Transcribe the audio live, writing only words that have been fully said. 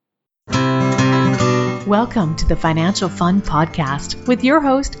Welcome to the Financial Fun Podcast with your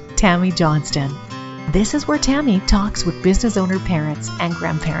host, Tammy Johnston. This is where Tammy talks with business owner parents and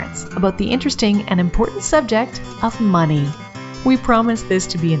grandparents about the interesting and important subject of money. We promise this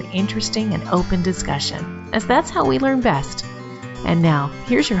to be an interesting and open discussion, as that's how we learn best. And now,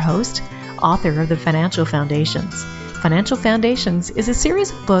 here's your host, author of the Financial Foundations. Financial Foundations is a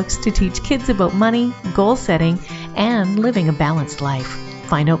series of books to teach kids about money, goal setting, and living a balanced life.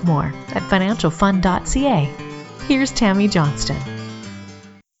 Find out more at financialfun.ca. Here's Tammy Johnston.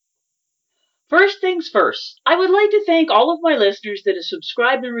 First things first, I would like to thank all of my listeners that have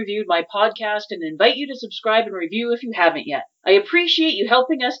subscribed and reviewed my podcast and invite you to subscribe and review if you haven't yet. I appreciate you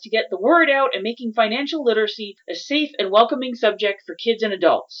helping us to get the word out and making financial literacy a safe and welcoming subject for kids and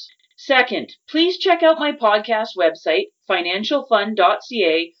adults. Second, please check out my podcast website,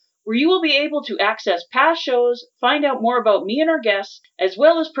 financialfun.ca, where you will be able to access past shows, find out more about me and our guests, as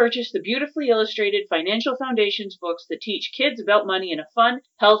well as purchase the beautifully illustrated Financial Foundations books that teach kids about money in a fun,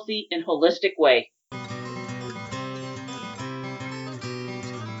 healthy, and holistic way.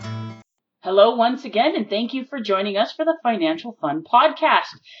 Hello once again, and thank you for joining us for the Financial Fun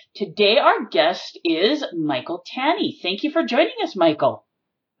Podcast. Today our guest is Michael Tanney. Thank you for joining us, Michael.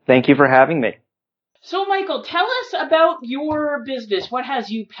 Thank you for having me. So, Michael, tell us about your business. What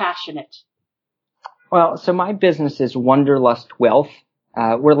has you passionate? Well, so my business is Wanderlust Wealth.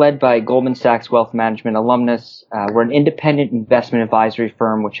 We're led by Goldman Sachs Wealth Management alumnus. We're an independent investment advisory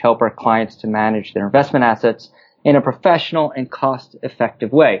firm which help our clients to manage their investment assets in a professional and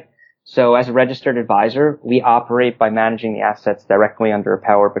cost-effective way. So as a registered advisor, we operate by managing the assets directly under a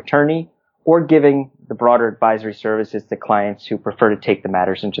power of attorney or giving the broader advisory services to clients who prefer to take the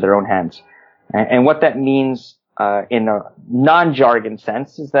matters into their own hands. And what that means in a non-jargon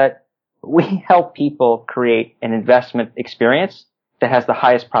sense is that we help people create an investment experience that has the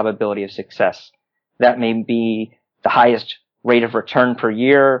highest probability of success. That may be the highest rate of return per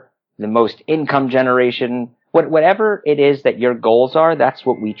year, the most income generation, whatever it is that your goals are, that's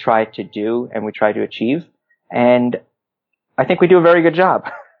what we try to do and we try to achieve. And I think we do a very good job.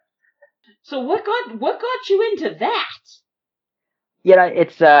 So what got you into that? Yeah,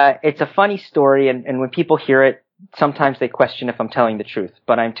 it's a funny story, and when people hear it, sometimes they question if I'm telling the truth,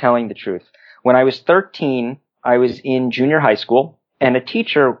 but I'm telling the truth. When I was 13, I was in junior high school, and a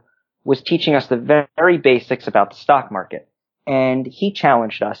teacher was teaching us the very basics about the stock market. And he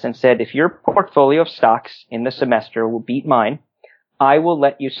challenged us and said, if your portfolio of stocks in the semester will beat mine, I will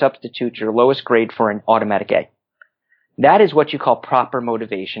let you substitute your lowest grade for an automatic A. That is what you call proper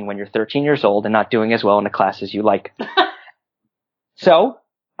motivation when you're 13 years old and not doing as well in the classes you like. So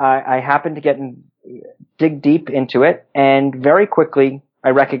I happened to dig deep into it, and very quickly I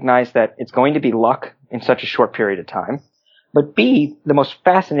recognized that it's going to be luck in such a short period of time. But B, the most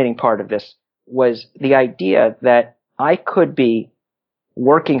fascinating part of this was the idea that I could be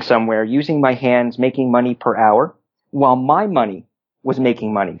working somewhere, using my hands, making money per hour, while my money was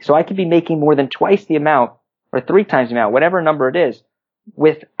making money. So I could be making more than twice the amount or 3 times the amount, whatever number it is,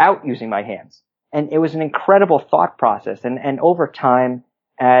 without using my hands. And it was an incredible thought process. And over time,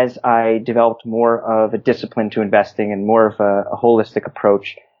 as I developed more of a discipline to investing and more of a holistic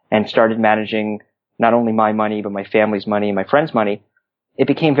approach and started managing not only my money, but my family's money and my friends' money, it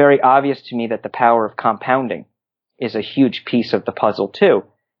became very obvious to me that the power of compounding is a huge piece of the puzzle too.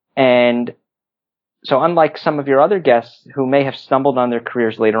 And so unlike some of your other guests who may have stumbled on their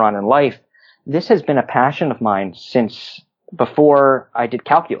careers later on in life, this has been a passion of mine since before I did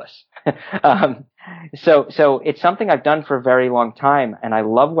calculus. So it's something I've done for a very long time, and I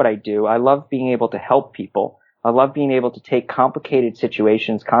love what I do. I love being able to help people. I love being able to take complicated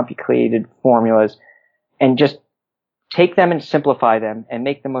situations, complicated formulas, and just take them and simplify them and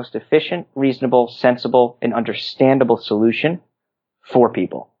make the most efficient, reasonable, sensible, and understandable solution for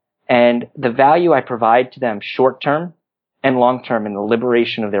people. And the value I provide to them short-term and long-term in the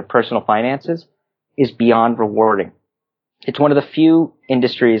liberation of their personal finances is beyond rewarding. It's one of the few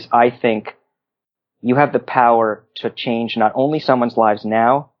industries I think you have the power to change not only someone's lives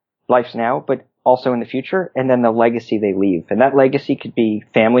now, but also in the future, and then the legacy they leave. And that legacy could be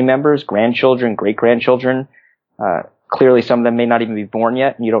family members, grandchildren, great-grandchildren. Clearly some of them may not even be born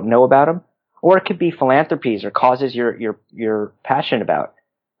yet and you don't know about them. Or it could be philanthropies or causes you're passionate about.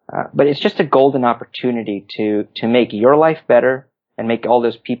 But it's just a golden opportunity to make your life better and make all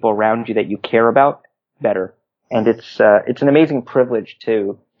those people around you that you care about better. And it's an amazing privilege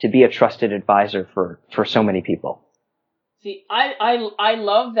to be a trusted advisor for so many people. See, I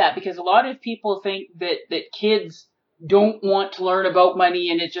love that, because a lot of people think that kids don't want to learn about money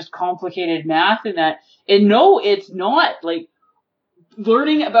and it's just complicated math and that. And no, it's not. Like,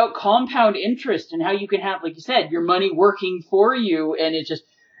 learning about compound interest and how you can have, like you said, your money working for you. And it just,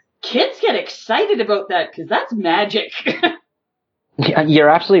 kids get excited about that because that's magic. Yeah, you're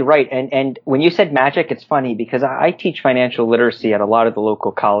absolutely right. And when you said magic, it's funny because I teach financial literacy at a lot of the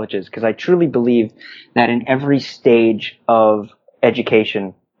local colleges because I truly believe that in every stage of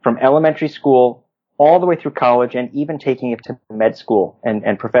education, from elementary school all the way through college and even taking it to med school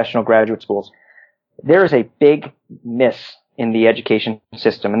and professional graduate schools, there is a big miss in the education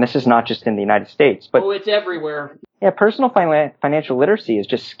system. And this is not just in the United States, but it's everywhere. Yeah, personal financial literacy is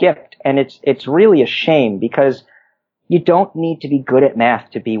just skipped. And it's really a shame because you don't need to be good at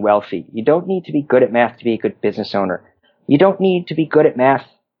math to be wealthy. You don't need to be good at math to be a good business owner. You don't need to be good at math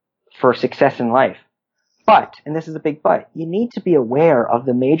for success in life. But, and this is a big but, you need to be aware of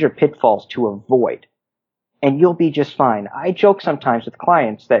the major pitfalls to avoid. And you'll be just fine. I joke sometimes with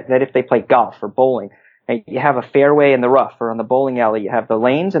clients that if they play golf or bowling, you have a fairway in the rough, or on the bowling alley, you have the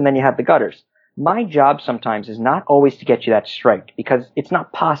lanes and then you have the gutters. My job sometimes is not always to get you that strike because it's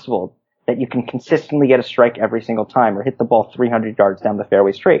not possible that you can consistently get a strike every single time or hit the ball 300 yards down the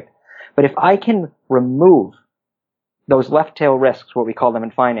fairway straight. But if I can remove those left tail risks, what we call them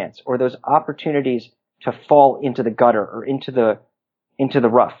in finance, or those opportunities to fall into the gutter or into the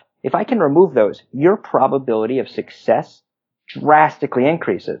rough, if I can remove those, your probability of success drastically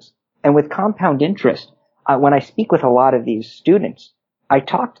increases. And with compound interest, when I speak with a lot of these students, I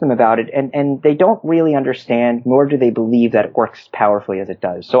talk to them about it, and they don't really understand, nor do they believe that it works as powerfully as it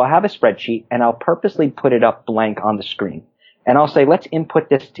does. So I have a spreadsheet, and I'll purposely put it up blank on the screen. And I'll say, let's input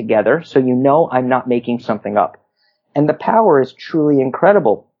this together so you know I'm not making something up. And the power is truly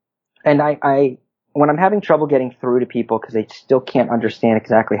incredible. And I when I'm having trouble getting through to people because they still can't understand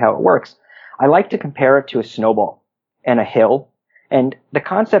exactly how it works, I like to compare it to a snowball and a hill. And the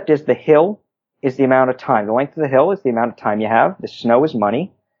concept is the hill is the amount of time. The length of the hill is the amount of time you have. The snow is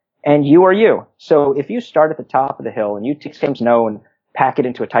money. And you are you. So if you start at the top of the hill and you take some snow and pack it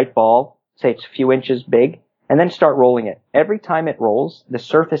into a tight ball, say it's a few inches big, and then start rolling it. Every time it rolls, the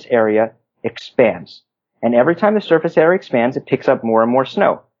surface area expands. And every time the surface area expands, it picks up more and more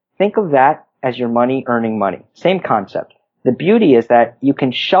snow. Think of that as your money earning money. Same concept. The beauty is that you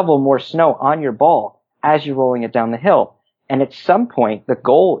can shovel more snow on your ball as you're rolling it down the hill. And at some point, the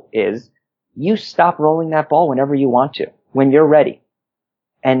goal is you stop rolling that ball whenever you want to, when you're ready.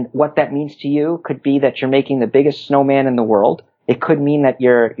 And what that means to you could be that you're making the biggest snowman in the world. It could mean that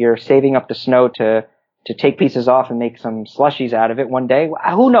you're saving up the snow to take pieces off and make some slushies out of it one day.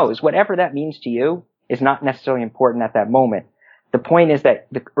 Who knows? Whatever that means to you is not necessarily important at that moment. The point is that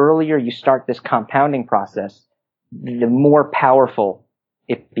the earlier you start this compounding process, the more powerful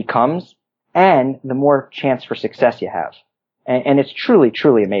it becomes and the more chance for success you have. And it's truly,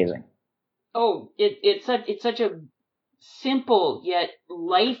 truly amazing. Oh, it's such a simple yet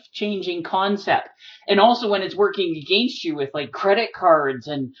life-changing concept. And also when it's working against you with like credit cards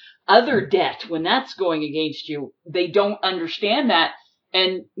and other debt, when that's going against you, they don't understand that.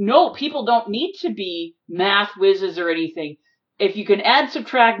 And no, people don't need to be math whizzes or anything. If you can add,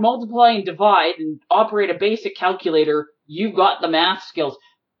 subtract, multiply, and divide and operate a basic calculator, you've got the math skills.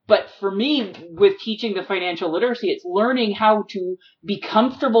 But for me, with teaching the financial literacy, it's learning how to be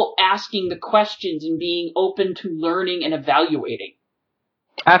comfortable asking the questions and being open to learning and evaluating.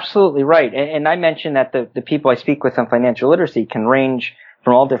 Absolutely right. And I mentioned that the people I speak with on financial literacy can range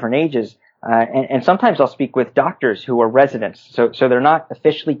from all different ages. And sometimes I'll speak with doctors who are residents. So they're not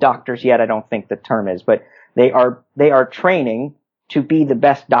officially doctors yet, I don't think the term is, but they are training to be the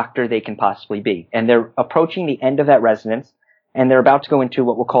best doctor they can possibly be. And they're approaching the end of that residence, and they're about to go into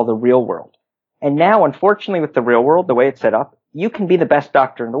what we'll call the real world. And now, unfortunately, with the real world, the way it's set up, you can be the best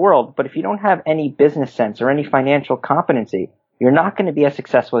doctor in the world, but if you don't have any business sense or any financial competency, you're not going to be as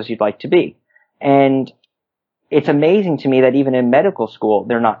successful as you'd like to be. And it's amazing to me that even in medical school,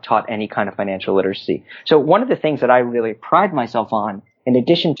 they're not taught any kind of financial literacy. So one of the things that I really pride myself on, in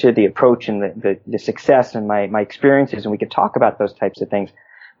addition to the approach and the success and my experiences, and we could talk about those types of things,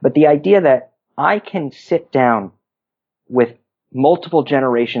 but the idea that I can sit down with multiple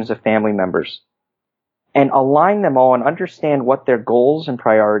generations of family members and align them all and understand what their goals and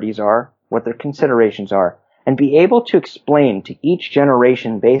priorities are, what their considerations are, and be able to explain to each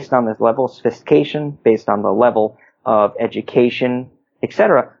generation based on the level of sophistication, based on the level of education,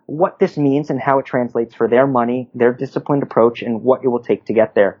 etc., what this means and how it translates for their money, their disciplined approach, and what it will take to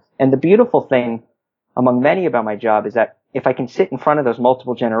get there. And the beautiful thing among many about my job is that if I can sit in front of those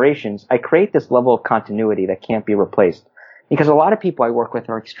multiple generations, I create this level of continuity that can't be replaced. Because a lot of people I work with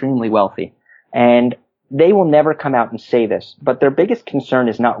are extremely wealthy, and they will never come out and say this, but their biggest concern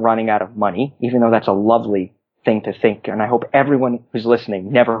is not running out of money, even though that's a lovely thing to think, and I hope everyone who's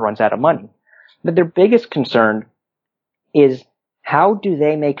listening never runs out of money. But their biggest concern is, how do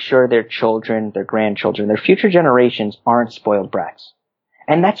they make sure their children, their grandchildren, their future generations aren't spoiled brats?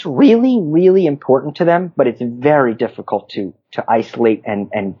 And that's really, really important to them, but it's very difficult to isolate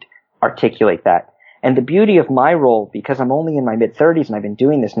and articulate that. And the beauty of my role, because I'm only in my mid-30s and I've been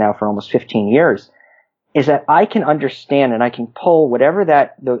doing this now for almost 15 years, is that I can understand and I can pull whatever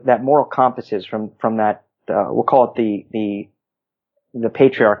that moral compass is from that, we'll call it the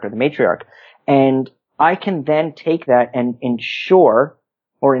patriarch or the matriarch. And I can then take that and ensure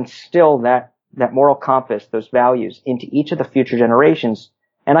or instill that moral compass, those values, into each of the future generations.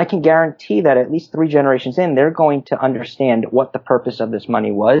 And I can guarantee that at least 3 generations in, they're going to understand what the purpose of this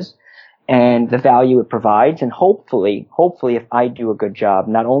money was and the value it provides. And hopefully, if I do a good job,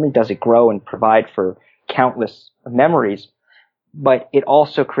 not only does it grow and provide for countless memories, but it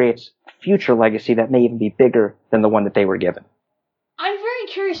also creates future legacy that may even be bigger than the one that they were given. I'm very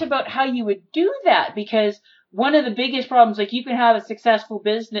curious about how you would do that, because one of the biggest problems, like, you can have a successful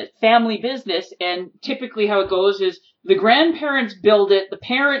business, family business, and typically how it goes is the grandparents build it, the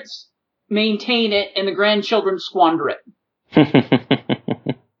parents maintain it, and the grandchildren squander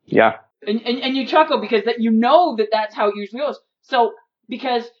it. Yeah. And you chuckle because that you know that's how it usually goes. So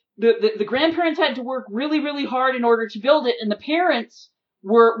because the grandparents had to work really, really hard in order to build it, and the parents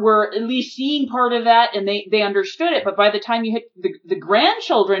were at least seeing part of that, and they understood it. But by the time you hit the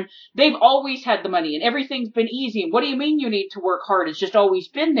grandchildren, they've always had the money and everything's been easy. And what do you mean you need to work hard? It's just always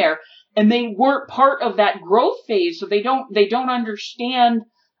been there. And they weren't part of that growth phase, so they don't understand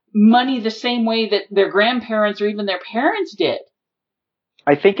money the same way that their grandparents or even their parents did.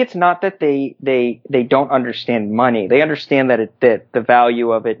 I think it's not that they don't understand money. They understand that the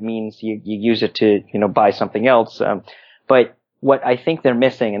value of it means you use it to, buy something else. But what I think they're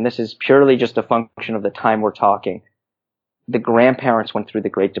missing, and this is purely just a function of the time we're talking, the grandparents went through the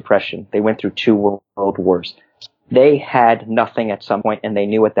Great Depression. They went through 2 world wars. They had nothing at some point, and they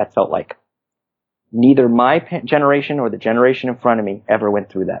knew what that felt like. Neither my generation or the generation in front of me ever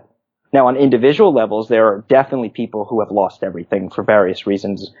went through that. Now, on individual levels, there are definitely people who have lost everything for various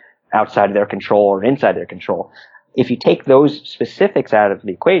reasons outside of their control or inside their control. If you take those specifics out of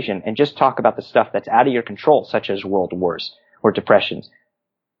the equation and just talk about the stuff that's out of your control, such as world wars or depressions,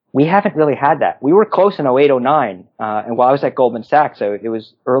 we haven't really had that. We were close in 08, 09, and while I was at Goldman Sachs, so it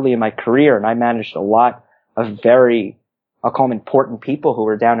was early in my career, and I managed a lot of very, I'll call them important people who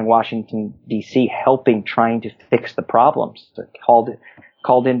were down in Washington, D.C., trying to fix the problems.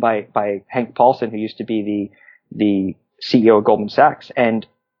 Called in by Hank Paulson, who used to be the CEO of Goldman Sachs. And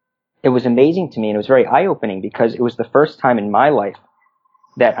it was amazing to me, and it was very eye-opening, because it was the first time in my life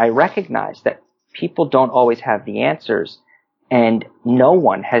that I recognized that people don't always have the answers, and no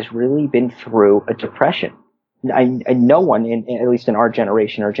one has really been through a depression. No one, at least in our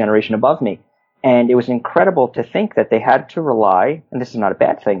generation or a generation above me. And it was incredible to think that they had to rely, and this is not a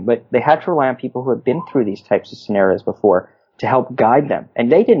bad thing, but they had to rely on people who had been through these types of scenarios before to help guide them.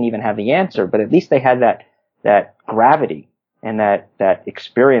 And they didn't even have the answer, but at least they had that gravity and that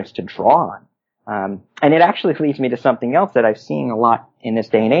experience to draw on. And it actually leads me to something else that I've seen a lot in this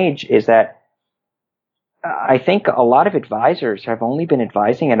day and age, is that I think a lot of advisors have only been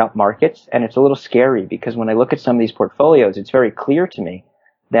advising in up markets, and it's a little scary, because when I look at some of these portfolios, it's very clear to me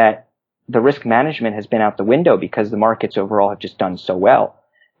that the risk management has been out the window because the markets overall have just done so well.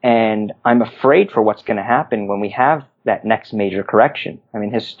 And I'm afraid for what's going to happen when we have that next major correction. I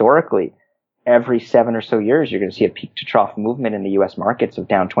mean, historically, every 7 or so years, you're going to see a peak to trough movement in the U.S. markets of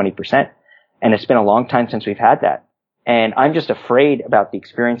down 20%. And it's been a long time since we've had that. And I'm just afraid about the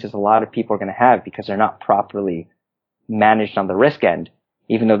experiences a lot of people are going to have because they're not properly managed on the risk end,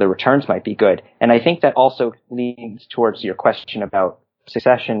 even though the returns might be good. And I think that also leads towards your question about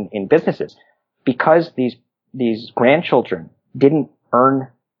succession in businesses. Because these grandchildren didn't earn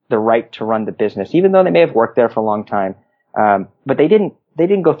the right to run the business, even though they may have worked there for a long time. But they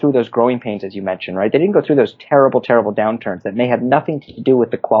didn't go through those growing pains, as you mentioned, right? They didn't go through those terrible, terrible downturns that may have nothing to do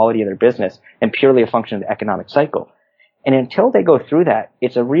with the quality of their business and purely a function of the economic cycle. And until they go through that,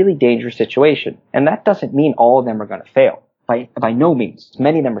 it's a really dangerous situation. And that doesn't mean all of them are going to fail. By no means.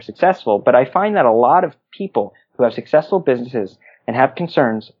 Many of them are successful, but I find that a lot of people who have successful businesses and have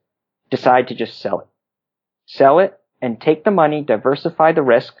concerns decide to just sell it. Sell it and take the money, diversify the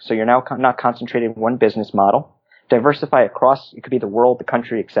risk, so you're now not concentrated in one business model. Diversify across, it could be the world, the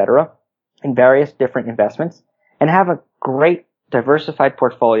country, etc., in various different investments, and have a great diversified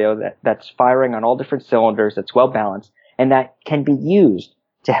portfolio that's firing on all different cylinders, that's well balanced, and that can be used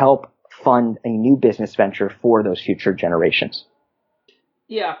to help fund a new business venture for those future generations.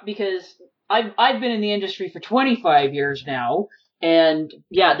 Yeah, because I've been in the industry for 25 years now, and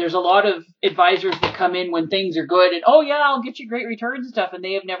yeah, there's a lot of advisors that come in when things are good, and oh yeah, I'll get you great returns and stuff, and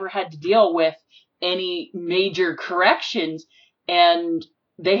they have never had to deal with any major corrections, and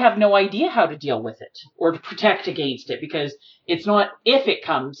they have no idea how to deal with it or to protect against it, because it's not if it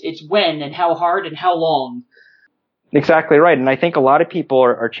comes, it's when and how hard and how long. Exactly right. And I think a lot of people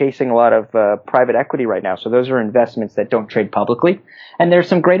are chasing a lot of private equity right now. So those are investments that don't trade publicly. And there's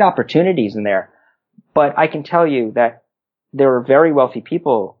some great opportunities in there. But I can tell you that there were very wealthy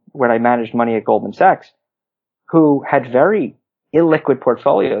people when I managed money at Goldman Sachs who had very illiquid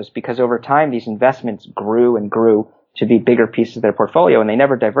portfolios, because over time these investments grew and grew to be bigger pieces of their portfolio, and they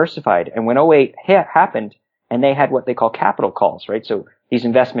never diversified. And when '08 happened, and they had what they call capital calls, right? So these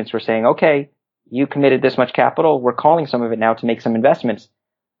investments were saying, okay, you committed this much capital, we're calling some of it now to make some investments.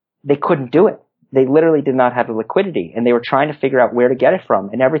 They couldn't do it. They literally did not have the liquidity, and they were trying to figure out where to get it from,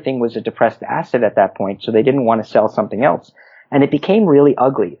 and everything was a depressed asset at that point, so they didn't want to sell something else. And it became really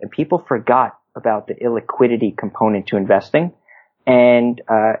ugly, and people forgot about the illiquidity component to investing. And,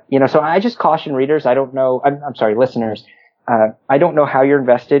 so I just caution readers, listeners, I don't know how you're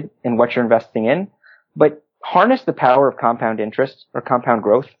invested and what you're investing in, but harness the power of compound interest or compound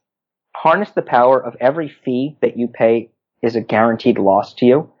growth. Harness the power of every fee that you pay is a guaranteed loss to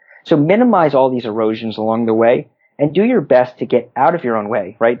you. So minimize all these erosions along the way and do your best to get out of your own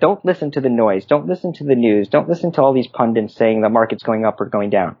way, right? Don't listen to the noise. Don't listen to the news. Don't listen to all these pundits saying the market's going up or going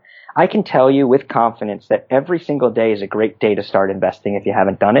down. I can tell you with confidence that every single day is a great day to start investing if you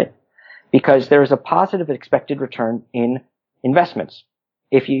haven't done it, because there is a positive expected return in investments.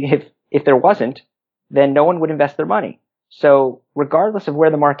 If there wasn't, then no one would invest their money. So regardless of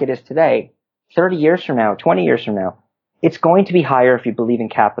where the market is today, 30 years from now, 20 years from now, it's going to be higher if you believe in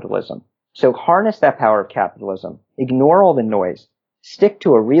capitalism. So harness that power of capitalism. Ignore all the noise. Stick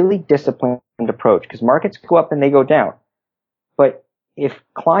to a really disciplined approach, because markets go up and they go down. But if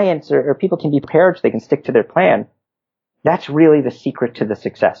clients or people can be prepared so they can stick to their plan, that's really the secret to the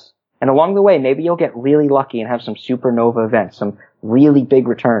success. And along the way, maybe you'll get really lucky and have some supernova events, some really big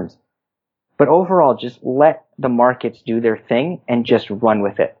returns. But overall, just let the markets do their thing and just run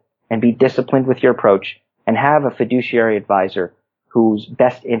with it, and be disciplined with your approach, and have a fiduciary advisor whose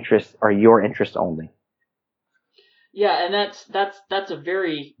best interests are your interests only. Yeah, and that's a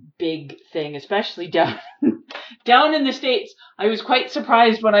very big thing, especially down in the States. I was quite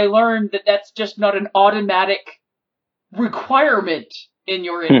surprised when I learned that that's just not an automatic requirement in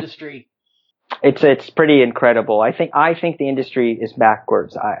your industry. It's pretty incredible. I think the industry is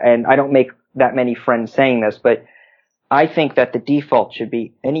backwards. And I don't make that many friends saying this, but I think that the default should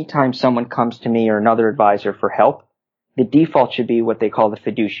be anytime someone comes to me or another advisor for help, the default should be what they call the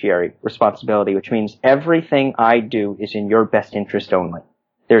fiduciary responsibility, which means everything I do is in your best interest only.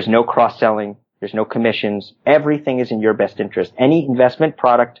 There's no cross-selling. There's no commissions. Everything is in your best interest. Any investment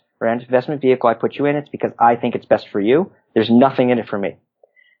product or investment vehicle I put you in, it's because I think it's best for you. There's nothing in it for me.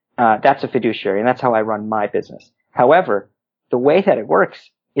 That's a fiduciary, and that's how I run my business. However, the way that it works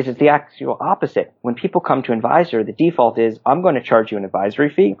is it's the actual opposite. When people come to advisor, the default is, I'm going to charge you an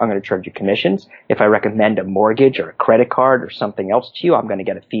advisory fee. I'm going to charge you commissions. If I recommend a mortgage or a credit card or something else to you, I'm going to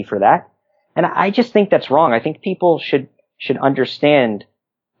get a fee for that. And I just think that's wrong. I think people should understand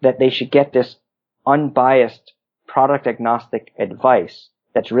that they should get this unbiased, product agnostic advice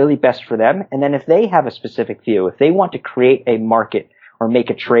that's really best for them. And then if they have a specific view, if they want to create a market or make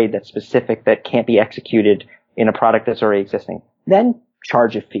a trade that's specific that can't be executed in a product that's already existing, then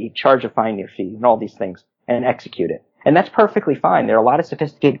charge a fee, charge a finding fee, and all these things, and execute it. And that's perfectly fine. There are a lot of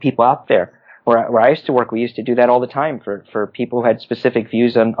sophisticated people out there. Where I used to work, we used to do that all the time for people who had specific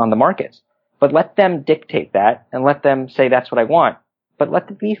views on the markets. But let them dictate that, and let them say that's what I want. But let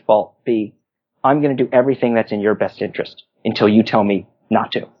the default be, I'm going to do everything that's in your best interest until you tell me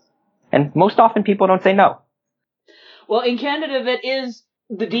not to. And most often people don't say no. Well, in Canada, that is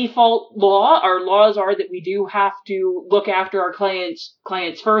the default law. Our laws are that we do have to look after our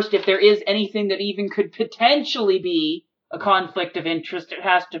clients first. If there is anything that even could potentially be a conflict of interest, it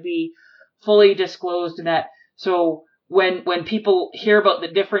has to be fully disclosed in that. So when people hear about the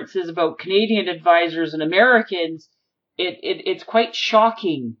differences about Canadian advisors and Americans, it's quite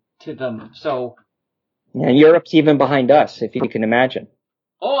shocking to them. So yeah, Europe's even behind us, if you can imagine.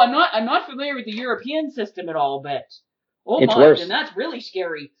 Oh, I'm not familiar with the European system at all, but it's worse. And that's really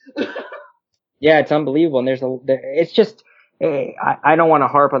scary. Yeah, it's unbelievable. And it's just, I don't want to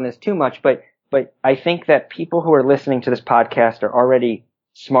harp on this too much, but I think that people who are listening to this podcast are already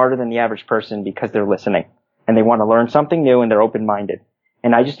smarter than the average person because they're listening and they want to learn something new and they're open-minded.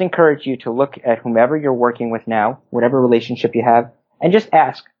 And I just encourage you to look at whomever you're working with now, whatever relationship you have, and just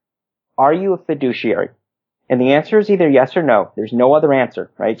ask, are you a fiduciary? And the answer is either yes or no. There's no other answer,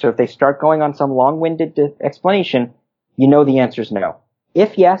 right? So if they start going on some long-winded explanation, you know the answer is no.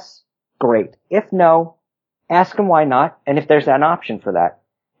 If yes, great. If no, ask them why not, and if there's an option for that.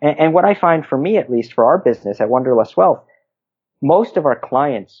 And what I find, for me at least, for our business at Wanderlust Wealth, most of our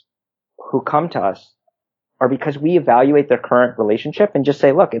clients who come to us are because we evaluate their current relationship and just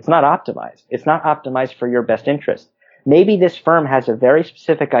say, look, it's not optimized. It's not optimized for your best interest. Maybe this firm has a very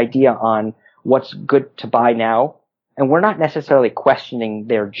specific idea on what's good to buy now, and we're not necessarily questioning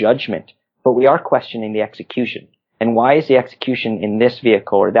their judgment, but we are questioning the execution. And why is the execution in this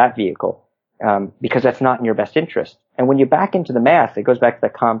vehicle or that vehicle? Because that's not in your best interest. And when you back into the math, it goes back to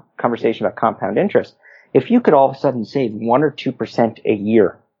that conversation about compound interest. If you could all of a sudden save 1 or 2% a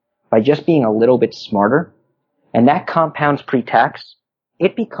year by just being a little bit smarter, and that compounds pre-tax,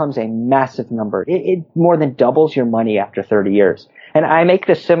 it becomes a massive number. It more than doubles your money after 30 years. And I make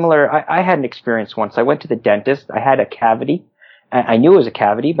this similar. I had an experience once. I went to the dentist. I had a cavity. I knew it was a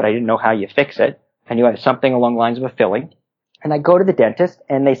cavity, but I didn't know how you fix it. I knew I had something along the lines of a filling. And I go to the dentist,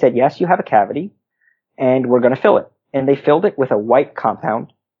 and they said, yes, you have a cavity, and we're going to fill it. And they filled it with a white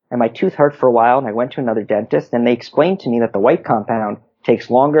compound. And my tooth hurt for a while, and I went to another dentist, and they explained to me that the white compound takes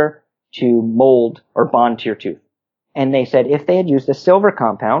longer to mold or bond to your tooth. And they said if they had used a silver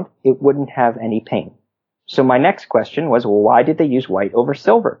compound, it wouldn't have any pain. So my next question was, well, why did they use white over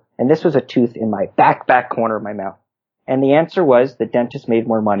silver? And this was a tooth in my back corner of my mouth. And the answer was the dentist made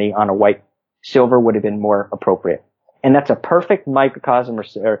more money on a white. Silver would have been more appropriate. And that's a perfect microcosm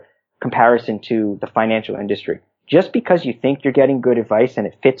or comparison to the financial industry. Just because you think you're getting good advice and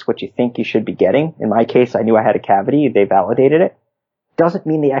it fits what you think you should be getting, in my case, I knew I had a cavity, they validated it, doesn't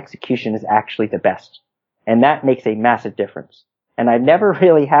mean the execution is actually the best. And that makes a massive difference. And I've never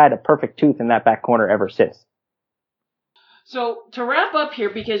really had a perfect tooth in that back corner ever since. So to wrap up here,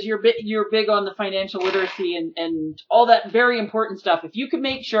 because you're big on the financial literacy and all that very important stuff, if you could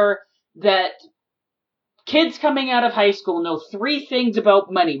make sure that kids coming out of high school know 3 things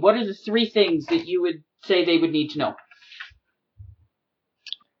about money, what are the 3 things that you would say they would need to know?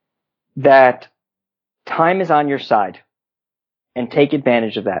 That time is on your side, and take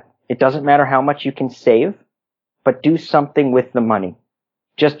advantage of that. It doesn't matter how much you can save, but do something with the money.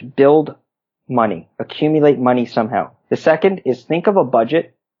 Just build money. Accumulate money somehow. The second is think of a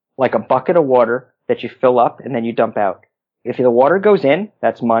budget like a bucket of water that you fill up and then you dump out. If the water goes in,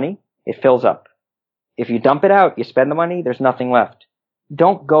 that's money. It fills up. If you dump it out, you spend the money, there's nothing left.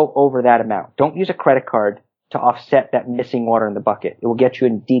 Don't go over that amount. Don't use a credit card to offset that missing water in the bucket. It will get you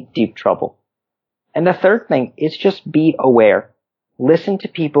in deep, deep trouble. And the third thing is just be aware. Listen to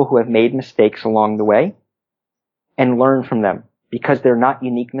people who have made mistakes along the way and learn from them, because they're not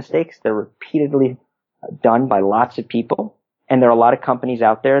unique mistakes. They're repeatedly done by lots of people. And there are a lot of companies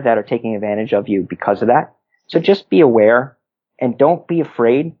out there that are taking advantage of you because of that. So just be aware and don't be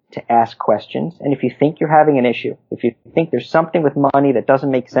afraid to ask questions. And if you think you're having an issue, if you think there's something with money that doesn't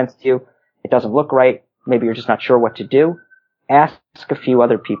make sense to you, it doesn't look right, maybe you're just not sure what to do, ask a few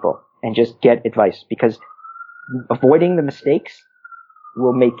other people and just get advice, because avoiding the mistakes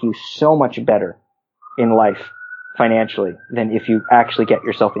will make you so much better in life financially than if you actually get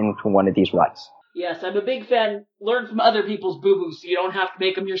yourself into one of these ruts. Yes, I'm a big fan. Learn from other people's boo-boos so you don't have to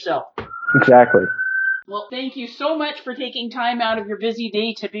make them yourself. Exactly. Well, thank you so much for taking time out of your busy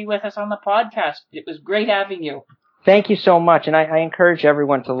day to be with us on the podcast. It was great having you. Thank you so much. And I encourage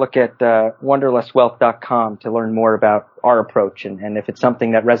everyone to look at wanderlustwealth.com to learn more about our approach. And if it's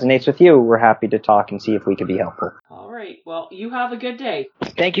something that resonates with you, we're happy to talk and see if we can be helpful. All right. Well, you have a good day.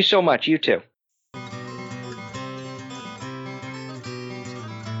 Thank you so much. You too.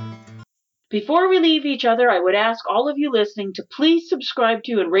 Before we leave each other, I would ask all of you listening to please subscribe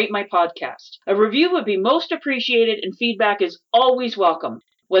to and rate my podcast. A review would be most appreciated, and feedback is always welcome.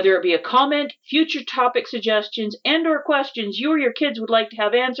 Whether it be a comment, future topic suggestions, and/or questions you or your kids would like to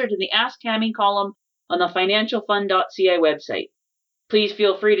have answered in the Ask Tammy column on the financialfund.ca website. Please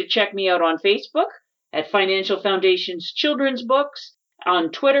feel free to check me out on Facebook at Financial Foundation's Children's Books,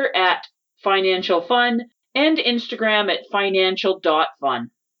 on Twitter at Financial Fun, and Instagram at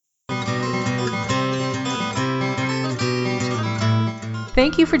financial.fun.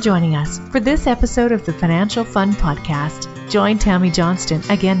 Thank you for joining us for this episode of the Financial Fun Podcast. Join Tammy Johnston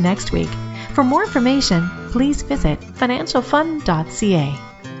again next week. For more information, please visit financialfun.ca.